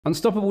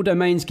Unstoppable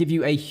domains give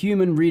you a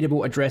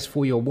human-readable address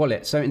for your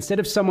wallet. So instead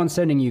of someone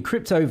sending you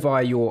crypto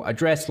via your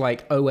address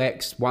like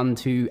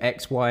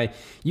OX12XY,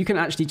 you can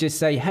actually just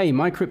say, hey,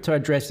 my crypto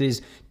address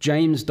is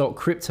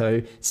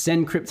james.crypto,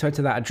 send crypto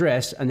to that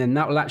address, and then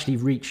that will actually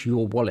reach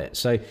your wallet.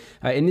 So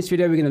in this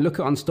video, we're going to look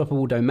at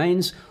unstoppable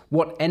domains,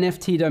 what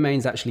NFT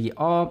domains actually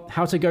are,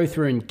 how to go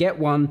through and get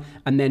one,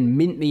 and then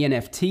mint the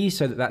NFT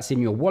so that that's in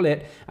your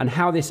wallet, and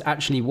how this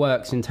actually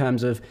works in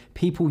terms of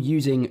people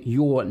using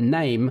your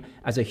name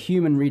as a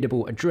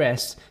human-readable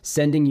address,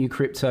 sending you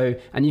crypto,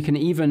 and you can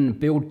even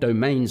build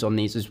domains on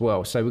these as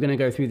well. So we're going to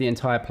go through the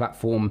entire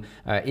platform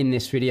in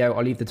this video.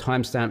 I'll leave the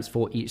timestamps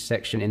for each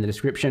section in the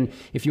description.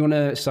 If you want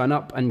to sign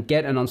up and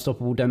get an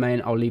unstoppable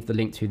domain, I'll leave the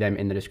link to them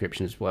in the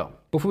description as well.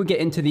 Before we get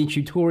into the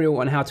tutorial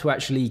on how to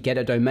actually get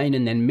a domain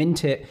and then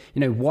mint it,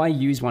 why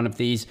use one of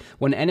these?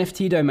 Well, an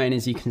NFT domain,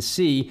 as you can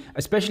see,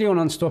 especially on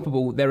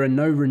Unstoppable, there are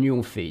no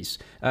renewal fees.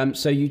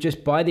 So you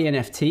just buy the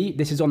NFT.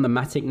 This is on the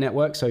Matic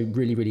network, so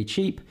really, really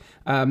cheap.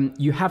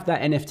 You have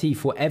that NFT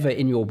forever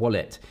in your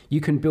wallet. You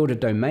can build a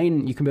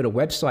domain, you can build a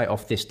website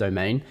off this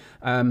domain,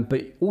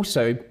 but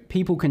also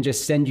people can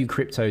just send you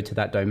crypto to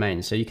that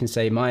domain. So you can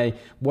say my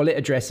wallet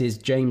address is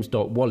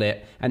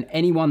james.wallet, and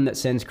anyone that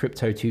sends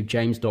crypto to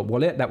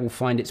james.wallet, that will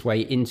find its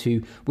way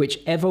into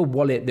whichever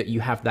wallet that you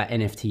have that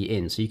NFT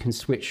in. So you can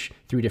switch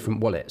through different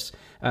wallets.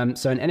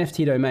 So an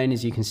NFT domain,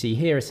 as you can see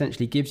here,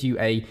 essentially gives you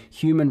a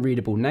human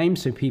readable name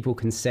so people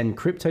can send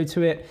crypto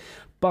to it.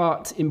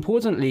 But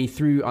importantly,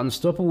 through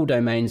unstoppable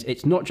domains,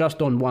 it's not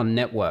just on one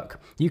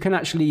network. You can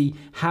actually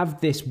have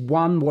this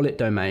one wallet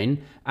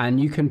domain and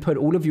you can put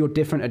all of your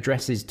different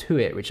addresses to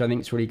it, which I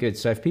think is really good.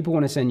 So if people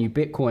want to send you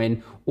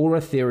Bitcoin or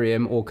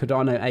Ethereum or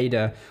Cardano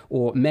ADA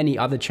or many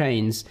other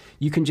chains,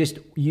 you can just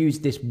use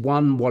this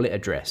one wallet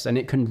address and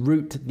it can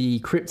route the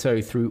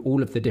crypto through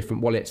all of the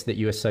different wallets that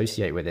you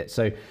associate with it.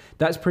 So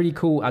that's pretty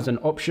cool as an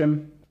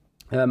option.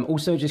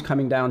 Also just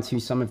coming down to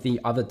some of the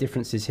other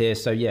differences here.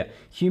 So yeah,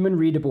 human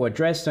readable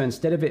address. So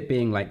instead of it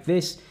being like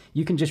this,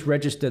 you can just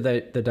register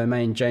the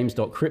domain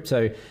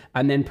james.crypto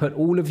and then put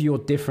all of your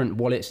different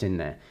wallets in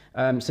there.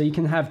 So you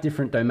can have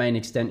different domain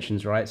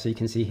extensions, right? So you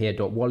can see here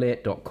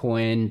 .wallet,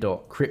 .coin,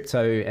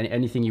 .crypto, and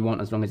anything you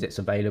want as long as it's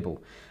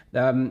available.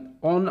 On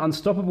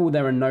Unstoppable,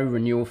 there are no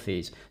renewal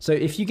fees. So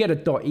if you get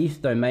a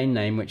 .eth domain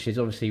name, which is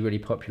obviously really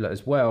popular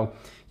as well,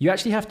 you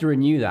actually have to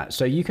renew that.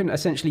 So you can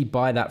essentially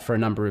buy that for a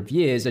number of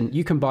years and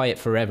you can buy it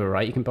forever,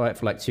 right? You can buy it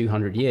for like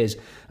 200 years,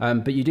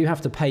 but you do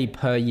have to pay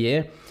per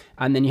year.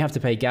 And then you have to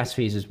pay gas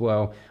fees as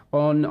well.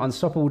 On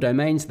Unstoppable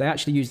domains, they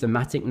actually use the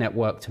Matic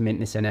network to mint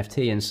this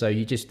NFT. And so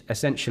you just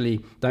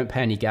essentially don't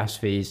pay any gas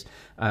fees.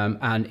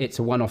 And it's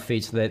a one-off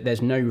fee, so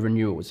there's no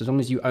renewals. As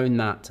long as you own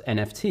that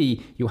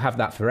NFT, you'll have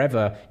that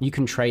forever. You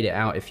can trade it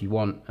out if you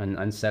want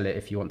and sell it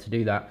if you want to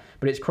do that.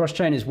 But it's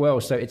cross-chain as well.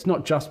 So it's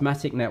not just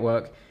Matic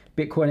network.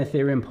 Bitcoin,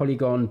 Ethereum,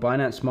 Polygon,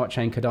 Binance Smart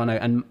Chain, Cardano,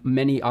 and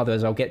many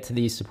others. I'll get to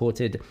these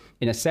supported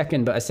in a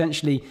second. But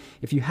essentially,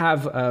 if you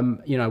have a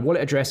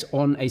wallet address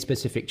on a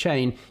specific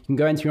chain, you can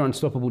go into your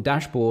Unstoppable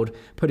dashboard,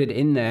 put it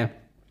in there,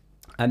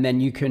 and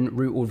then you can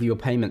route all of your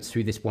payments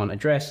through this one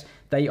address.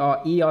 They are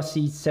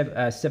ERC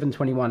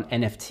 721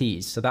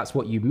 NFTs. So that's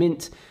what you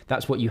mint.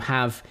 That's what you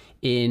have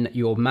in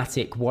your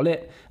Matic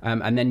wallet.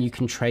 And then you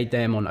can trade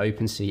them on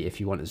OpenSea if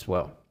you want as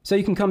well. So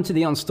you can come to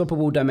the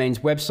Unstoppable Domains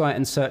website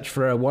and search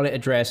for a wallet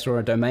address or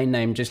a domain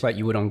name just like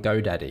you would on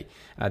GoDaddy.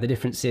 The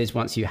difference is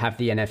once you have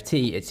the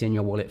NFT, it's in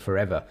your wallet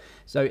forever.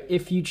 So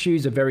if you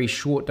choose a very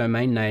short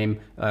domain name,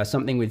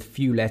 something with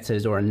few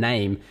letters or a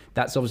name,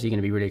 that's obviously going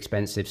to be really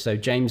expensive. So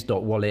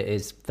james.wallet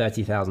is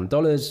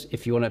 $30,000.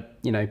 If you want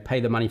to, pay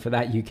the money for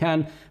that, you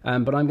can.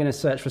 But I'm going to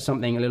search for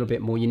something a little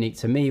bit more unique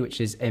to me,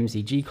 which is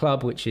MZG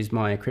Club, which is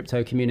my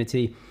crypto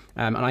community.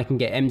 And I can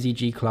get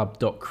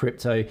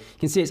mzgclub.crypto. You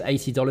can see it's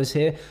 $80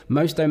 here.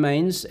 Most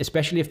domains,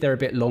 especially if they're a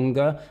bit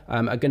longer,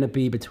 are going to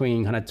be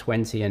between kind of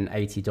 $20 and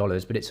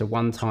 $80, but it's a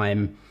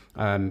one-time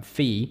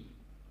fee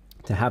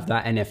to have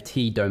that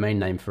NFT domain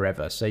name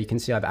forever. So you can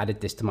see I've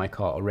added this to my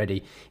cart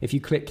already. If you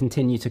click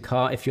continue to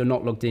cart, if you're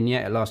not logged in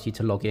yet, it'll ask you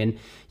to log in.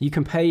 You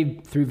can pay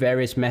through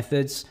various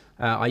methods.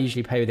 I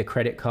usually pay with a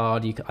credit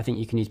card. I think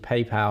you can use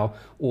PayPal,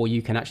 or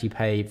you can actually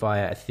pay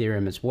via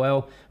Ethereum as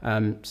well.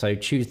 So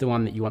choose the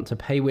one that you want to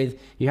pay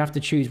with. You have to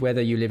choose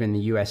whether you live in the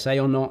USA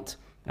or not.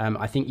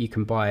 I think you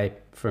can buy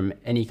from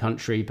any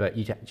country, but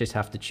you just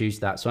have to choose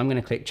that. So I'm going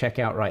to click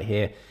checkout right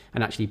here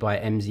and actually buy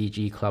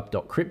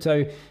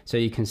mzgclub.crypto. So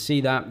you can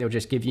see that they'll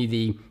just give you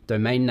the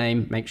domain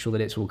name, make sure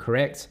that it's all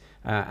correct,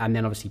 and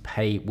then obviously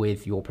pay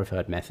with your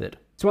preferred method.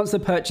 So once the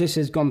purchase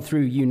has gone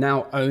through, you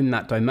now own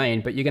that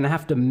domain, but you're going to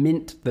have to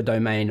mint the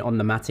domain on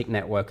the Matic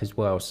network as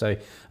well. So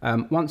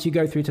once you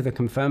go through to the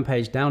confirm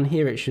page down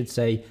here, it should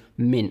say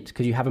mint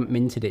because you haven't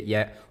minted it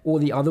yet. Or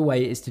the other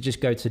way is to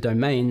just go to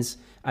domains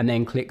and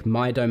then click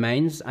My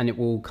Domains, and it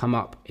will come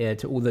up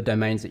to all the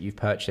domains that you've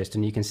purchased,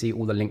 and you can see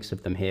all the links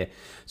of them here.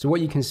 So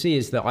what you can see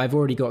is that I've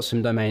already got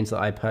some domains that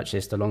I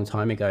purchased a long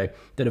time ago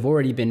that have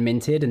already been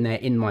minted and they're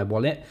in my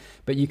wallet.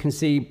 But you can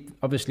see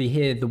obviously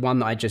here the one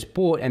that I just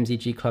bought,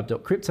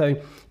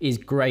 mzgclub.crypto, is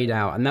grayed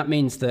out, and that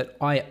means that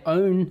I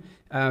own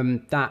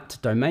that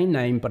domain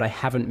name, but I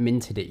haven't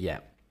minted it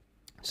yet.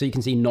 So you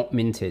can see not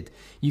minted.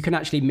 You can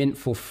actually mint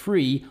for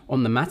free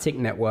on the Matic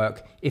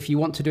network. If you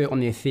want to do it on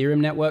the Ethereum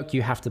network,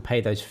 you have to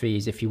pay those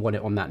fees if you want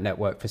it on that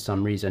network for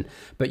some reason.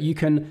 But you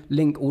can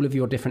link all of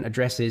your different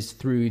addresses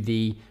through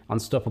the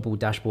Unstoppable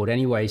dashboard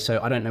anyway.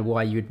 So I don't know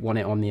why you'd want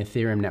it on the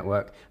Ethereum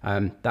network.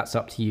 That's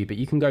up to you, but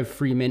you can go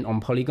free mint on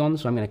Polygon.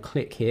 So I'm going to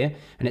click here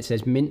and it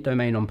says mint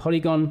domain on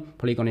Polygon.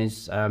 Polygon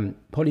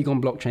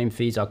blockchain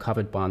fees are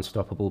covered by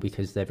Unstoppable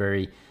because they're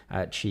very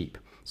cheap.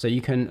 So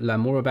you can learn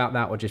more about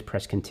that or just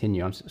press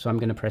continue. So I'm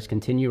going to press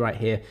continue right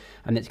here,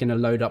 and it's going to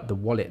load up the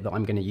wallet that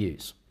I'm going to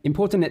use.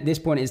 Important at this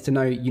point is to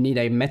know you need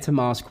a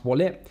MetaMask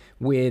wallet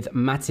with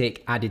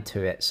Matic added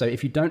to it. So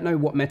if you don't know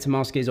what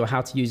MetaMask is or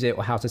how to use it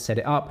or how to set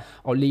it up,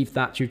 I'll leave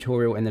that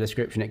tutorial in the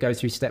description. It goes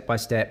through step by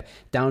step,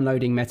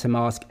 downloading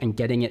MetaMask and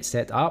getting it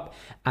set up,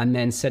 and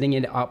then setting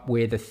it up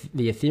with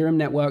the Ethereum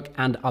network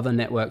and other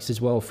networks as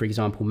well, for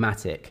example,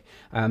 Matic.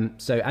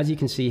 So as you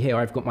can see here,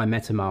 I've got my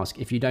MetaMask.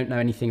 If you don't know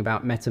anything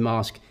about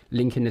MetaMask,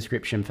 link in the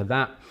description for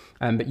that.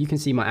 But you can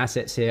see my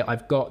assets here.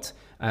 I've got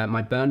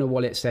my burner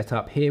wallet set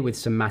up here with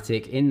some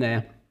Matic in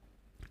there.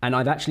 And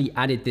I've actually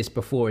added this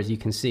before, as you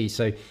can see.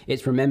 So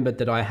it's remembered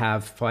that I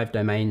have 5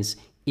 domains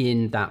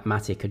in that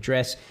Matic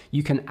address.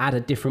 You can add a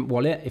different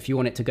wallet if you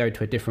want it to go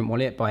to a different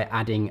wallet by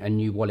adding a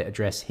new wallet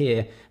address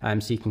here.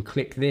 So you can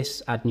click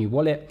this, add new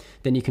wallet.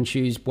 Then you can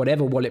choose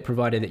whatever wallet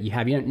provider that you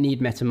have. You don't need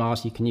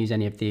MetaMask, you can use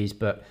any of these,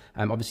 but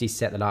obviously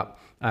set that up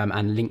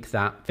and link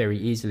that very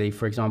easily.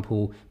 For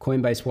example,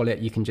 Coinbase wallet,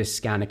 you can just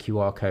scan a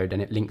QR code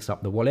and it links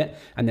up the wallet,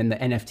 and then the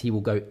NFT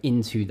will go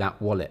into that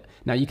wallet.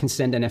 Now you can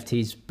send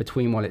NFTs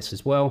between wallets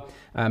as well,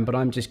 but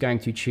I'm just going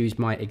to choose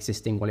my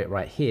existing wallet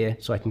right here.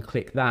 So I can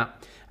click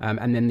that,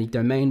 and then the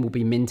domain will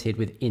be minted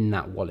within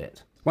that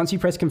wallet. Once you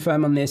press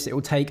confirm on this, it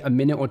will take a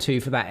minute or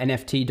two for that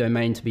NFT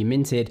domain to be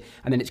minted,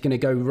 and then it's going to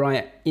go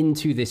right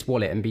into this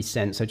wallet and be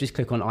sent. So just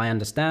click on I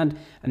understand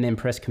and then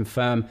press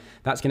confirm.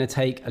 That's going to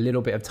take a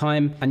little bit of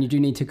time, and you do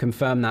need to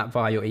confirm that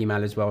via your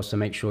email as well. So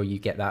make sure you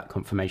get that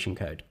confirmation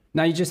code.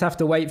 Now you just have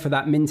to wait for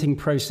that minting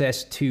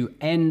process to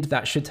end.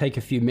 That should take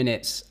a few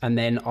minutes. And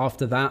then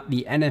after that,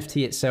 the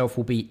NFT itself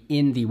will be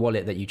in the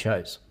wallet that you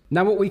chose.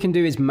 Now what we can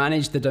do is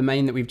manage the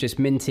domain that we've just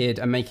minted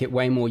and make it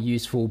way more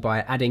useful by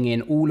adding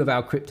in all of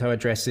our crypto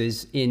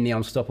addresses in the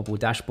Unstoppable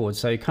dashboard.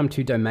 So come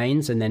to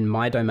domains and then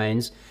my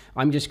domains.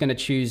 I'm just going to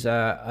choose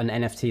an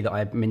NFT that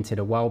I minted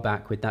a while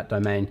back with that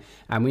domain,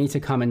 and we need to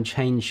come and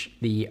change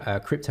the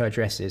crypto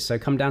addresses. So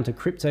come down to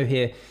crypto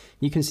here.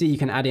 You can see you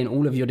can add in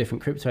all of your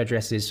different crypto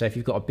addresses. So if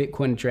you've got a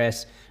Bitcoin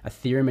address,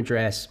 Ethereum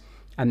address,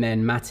 and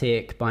then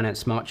Matic, Binance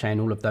Smart Chain,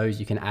 all of those,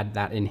 you can add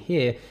that in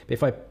here. But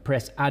if I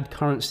press add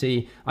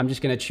currency, I'm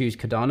just going to choose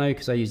Cardano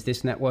because I use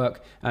this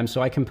network.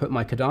 So I can put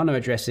my Cardano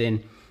address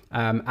in,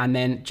 and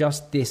then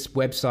just this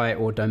website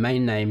or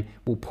domain name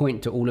will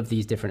point to all of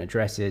these different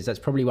addresses. That's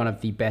probably one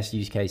of the best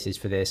use cases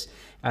for this.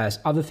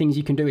 Other things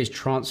you can do is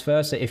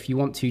transfer. So if you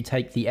want to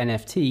take the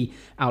NFT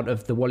out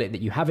of the wallet that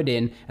you have it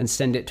in and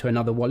send it to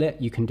another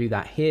wallet, you can do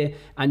that here.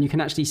 And you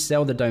can actually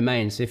sell the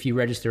domain. So if you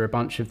register a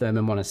bunch of them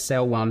and want to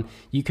sell one,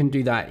 you can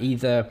do that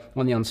either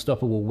on the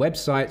Unstoppable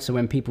website. So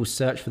when people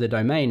search for the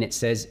domain, it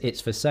says it's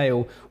for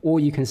sale,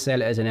 or you can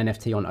sell it as an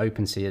NFT on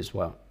OpenSea as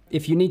well.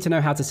 If you need to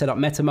know how to set up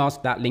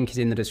MetaMask, that link is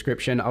in the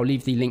description. I'll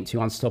leave the link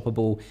to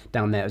Unstoppable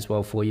down there as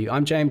well for you.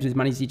 I'm James with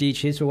MoneyZG.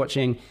 Cheers for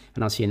watching,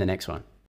 and I'll see you in the next one.